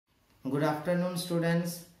Good afternoon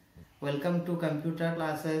students. Welcome to computer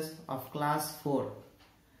classes of class 4.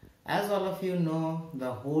 As all of you know,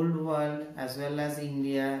 the whole world as well as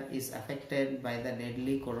India is affected by the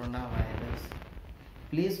deadly coronavirus.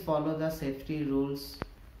 Please follow the safety rules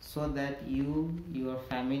so that you, your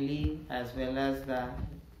family as well as the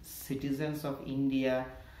citizens of India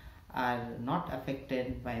are not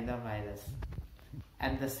affected by the virus.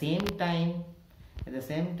 At the same time,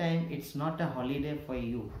 it's not a holiday for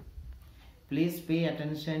you. Please pay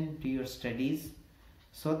attention to your studies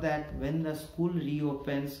so that when the school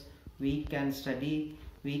reopens, we can study,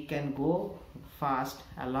 we can go fast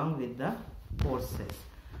along with the courses.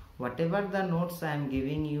 Whatever the notes I am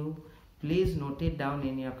giving you, please note it down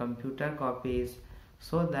in your computer copies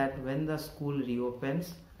so that when the school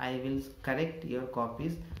reopens, I will correct your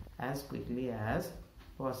copies as quickly as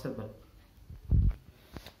possible.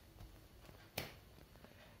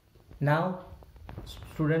 Now,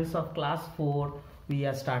 students of class 4, we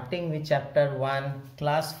are starting with chapter 1,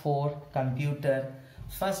 class 4, computer.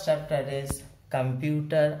 First chapter is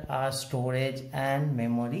computer, storage and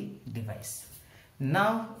memory device.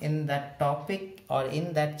 Now, in that topic or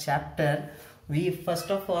in that chapter,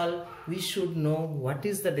 first of all we should know what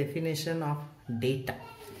is the definition of data.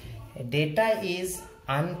 Data is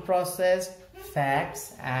unprocessed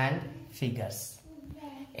facts and figures.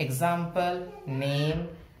 Example, name,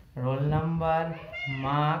 roll number,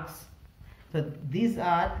 marks. So these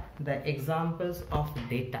are the examples of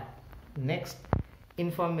data. Next,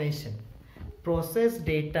 information. Processed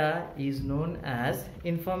data is known as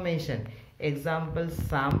information. Example,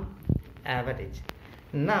 sum, average.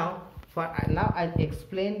 Now I'll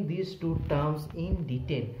explain these two terms in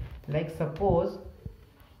detail. Like suppose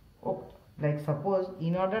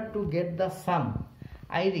in order to get the sum,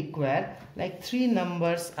 I require like 3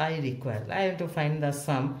 numbers. I have to find the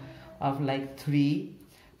sum of like 3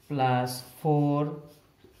 plus 4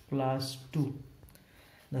 plus 2.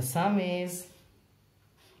 The sum is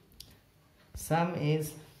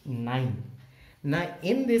 9. Now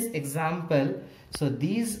in this example, so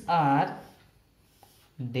these are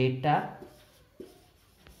data,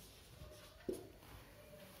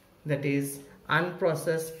 that is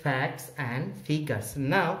unprocessed facts and figures.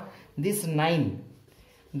 Now this 9,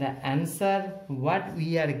 the answer what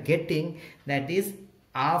we are getting, that is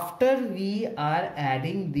after we are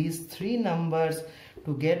adding these 3 numbers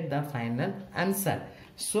to get the final answer.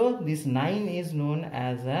 So this 9 is known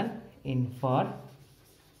as an information.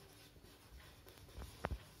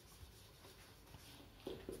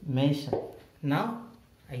 Now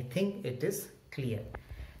I think it is clear.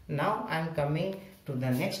 Now I am coming to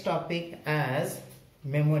the next topic as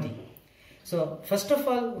memory. So first of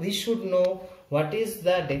all we should know what is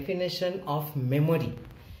the definition of memory.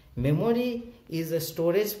 Memory is a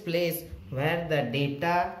storage place where the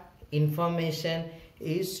data, information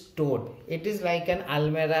is stored. It is like an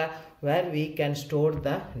almirah where we can store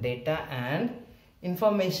the data and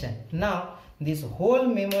information. Now this whole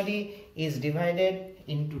memory is divided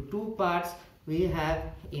into 2 parts. We have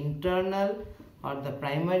internal or the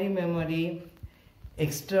primary memory,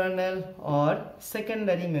 external or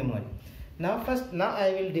secondary memory. Now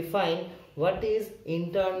I will define what is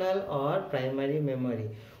internal or primary memory,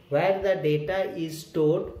 where the data is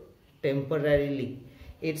stored temporarily.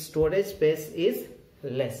 Its storage space is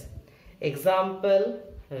less. Example,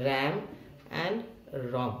 RAM and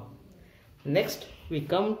ROM. Next we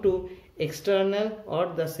come to external or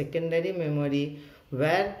the secondary memory,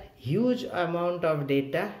 where huge amount of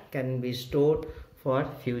data can be stored for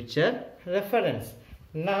future reference.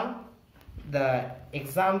 Now the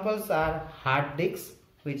examples are hard disks,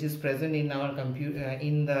 which is present in our computer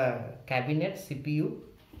in the cabinet CPU.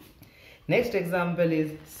 Next example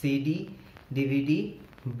is CD, DVD,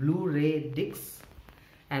 Blu-ray discs.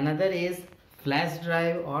 Another is flash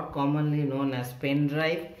drive or commonly known as pen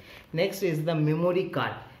drive. Next is the memory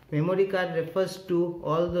card. Memory card refers to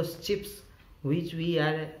all those chips which we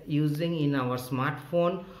are using in our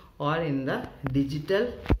smartphone or in the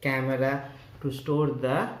digital camera to store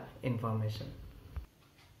the information.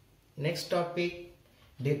 Next topic,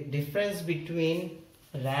 the difference between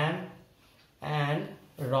RAM and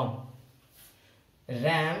ROM.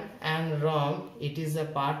 RAM and ROM, it is a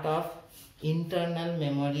part of internal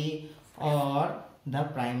memory or the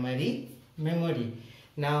primary memory.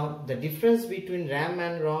 Now the difference between RAM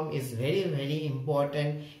and ROM is very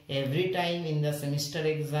important. Every time in the semester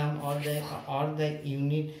exam or the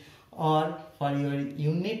unit or for your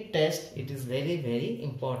unit test, it is very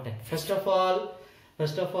important. First of all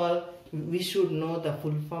we should know the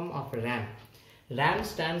full form of RAM. RAM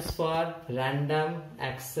stands for random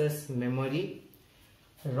access memory.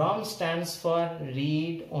 ROM stands for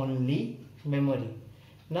read only memory.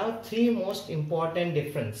 Now three most important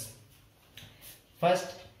difference.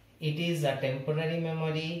 First, it is a temporary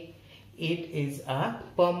memory. It is a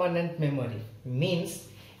permanent memory. Means,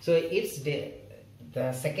 so it's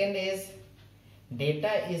the second is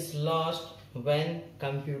data is lost when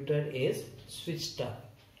computer is switched off.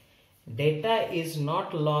 Data is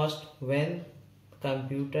not lost when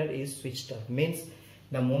computer is switched off. Means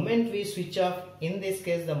the moment we switch off, in this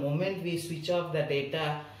case the moment we switch off the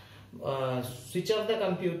data, switch off the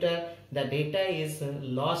computer, the data is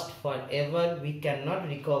lost forever. We cannot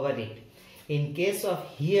recover it. In case of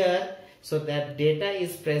here, so that data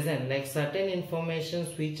is present, like certain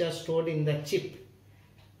informations which are stored in the chip,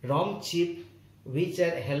 ROM chip, which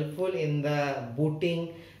are helpful in the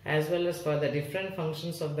booting as well as for the different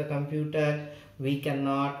functions of the computer. We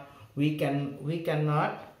cannot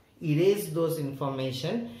erase those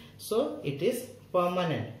information, so it is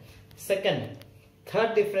permanent.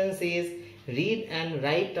 Third difference is read and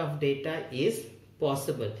write of data is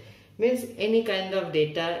possible. Means any kind of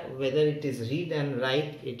data, whether it is read and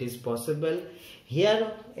write, it is possible.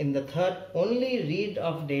 Here in the third, only read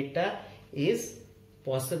of data is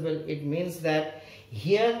possible. It means that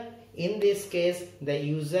here in this case the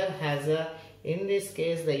user has an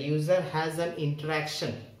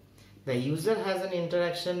interaction. The user has an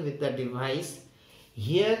interaction with the device.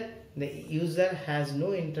 Here the user has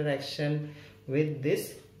no interaction with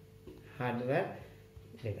this hardware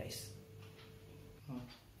device.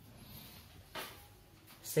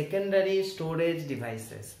 Secondary storage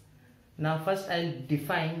devices. Now first I'll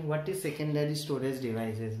define what is secondary storage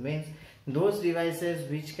devices. Means those devices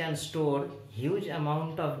which can store huge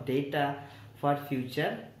amount of data for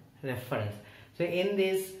future reference. So in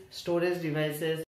these storage devices